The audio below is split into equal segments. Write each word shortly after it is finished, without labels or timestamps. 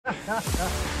You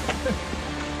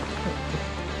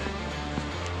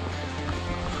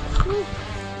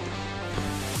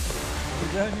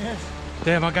done yet?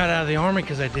 Damn, I got out of the Army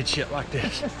because I did shit like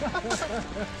this.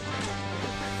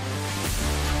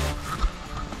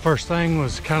 First thing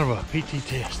was kind of a PT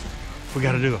test. We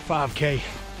got to do a 5K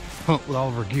hunt with all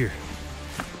of our gear.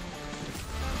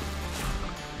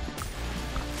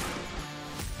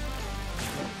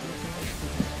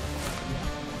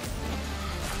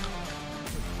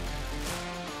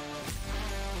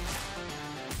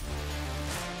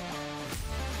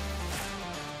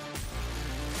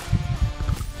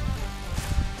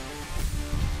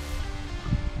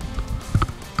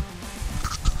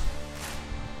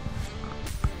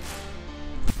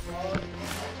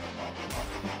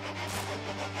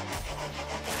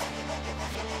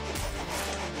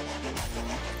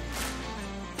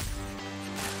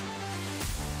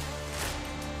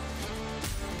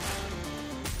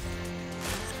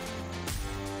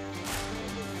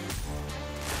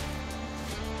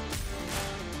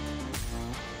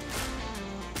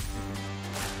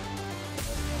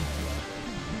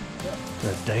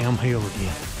 The damn hill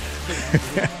again.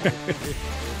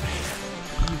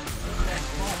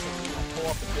 Pull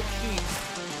up a big sheet,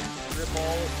 rip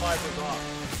all those fibers off.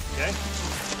 Okay?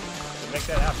 So make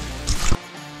that happen.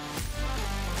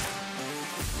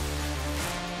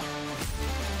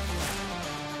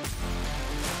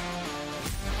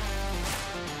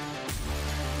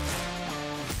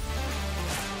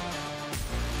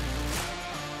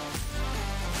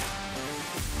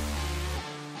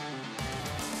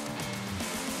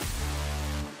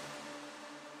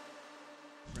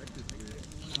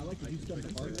 I like to do stuff the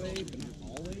hard way, but not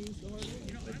always the hard way.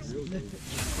 That's real good.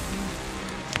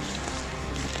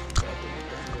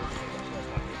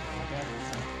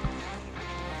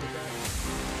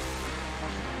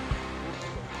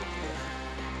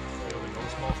 No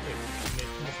small stick.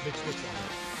 Make big sticks on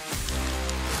there.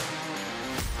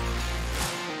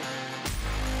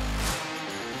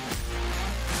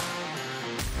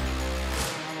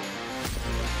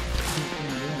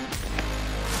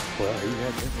 Well, he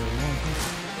had that for a long time.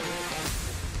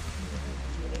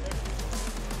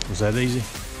 Was that easy?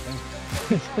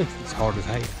 It's hard as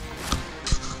hell.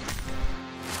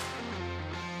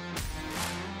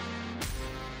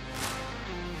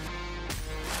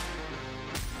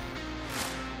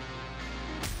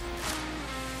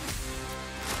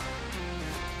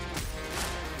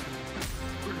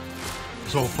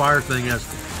 This whole fire thing is,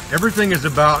 everything is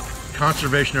about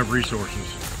conservation of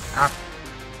resources.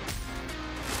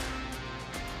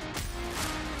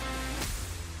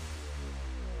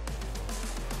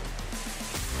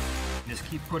 Just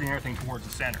keep putting everything towards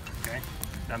the center, okay?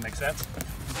 Does that make sense?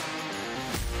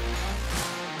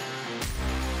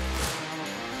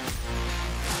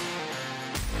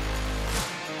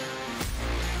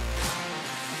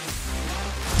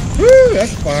 Woo,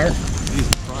 that's fire.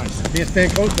 Jesus Christ. Can't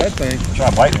stand close to that thing. Try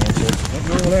biting into it. Don't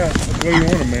go with that. That's the way you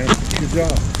want them, man. Good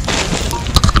job.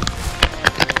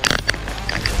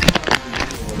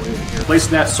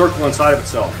 Placing that circle inside of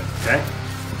itself, okay?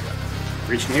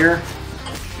 Reaching here.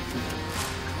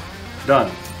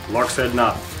 Done. Lark's head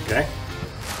knot, okay?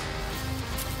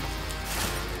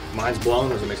 Mine's blown,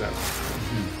 does it make sense?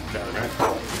 Got it, right?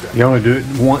 Okay. You only do it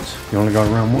once? You only go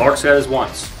around once? Lark's head is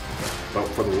once. But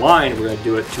for the line, we're going to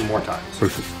do it 2 more times.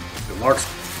 Perfect. The larks,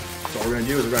 so what we're going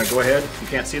to do is we're going to go ahead. If you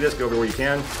can't see this, go over where you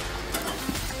can.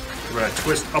 We're going to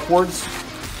twist upwards.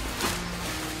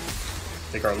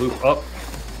 Take our loop up,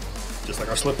 just like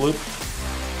our slip loop.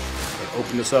 We're going to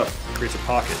open this up, it creates a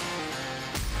pocket.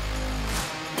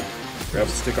 Grab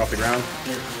the stick off the ground.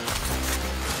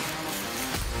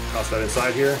 Toss that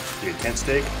inside here, get a tent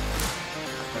stake,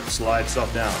 and slide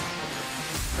itself down.